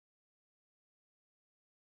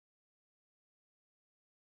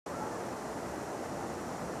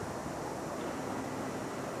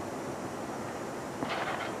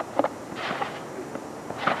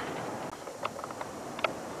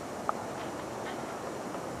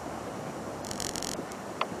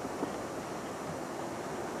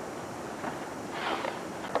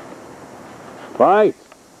Fight.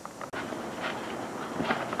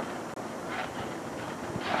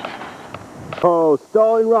 Oh,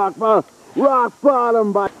 stalling rock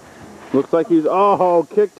bottom by. Looks like he's, oh,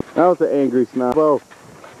 kicked. That was an angry snap.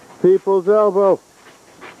 People's elbow.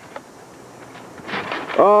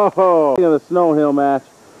 Oh, in the Snowhill match.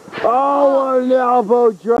 Oh, what an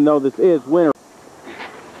elbow drop. No, this is winter.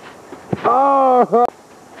 Oh,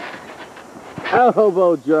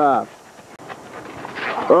 elbow drop.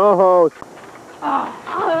 Oh,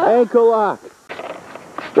 ankle lock.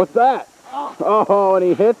 What's that? Oh, and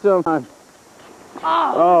he hits him.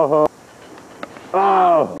 Oh,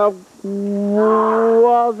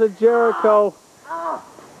 walls of Jericho.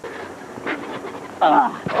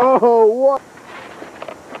 Oh, what?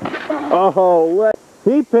 Oh,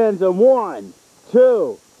 he pins him. 1,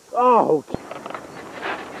 2. Oh,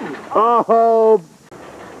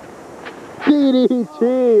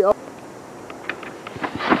 DDT.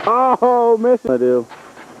 Oh, missing. I do.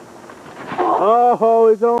 Oh,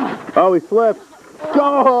 he's on. Oh, he slips.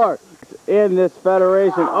 Score in this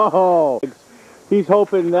federation. Oh, he's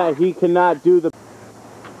hoping that he cannot do the.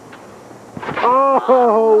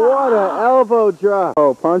 Oh, what an elbow drop.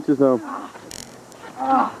 Oh, punches him.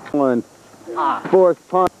 1. 4th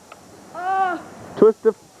punch. Twist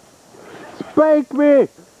of. Spank me.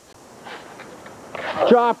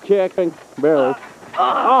 Drop kick. Barely.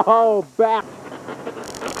 Oh, back.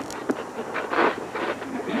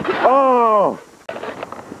 Oh.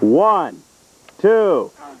 1,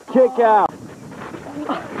 2. Kick out.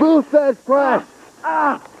 Boot says press.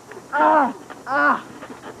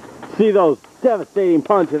 See those devastating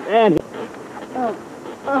punches and.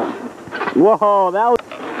 Whoa, that was.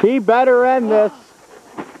 He better end this.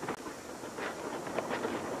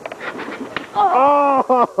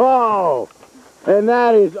 Oh, and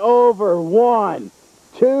that is over. 1,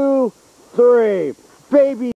 2, 3. Baby.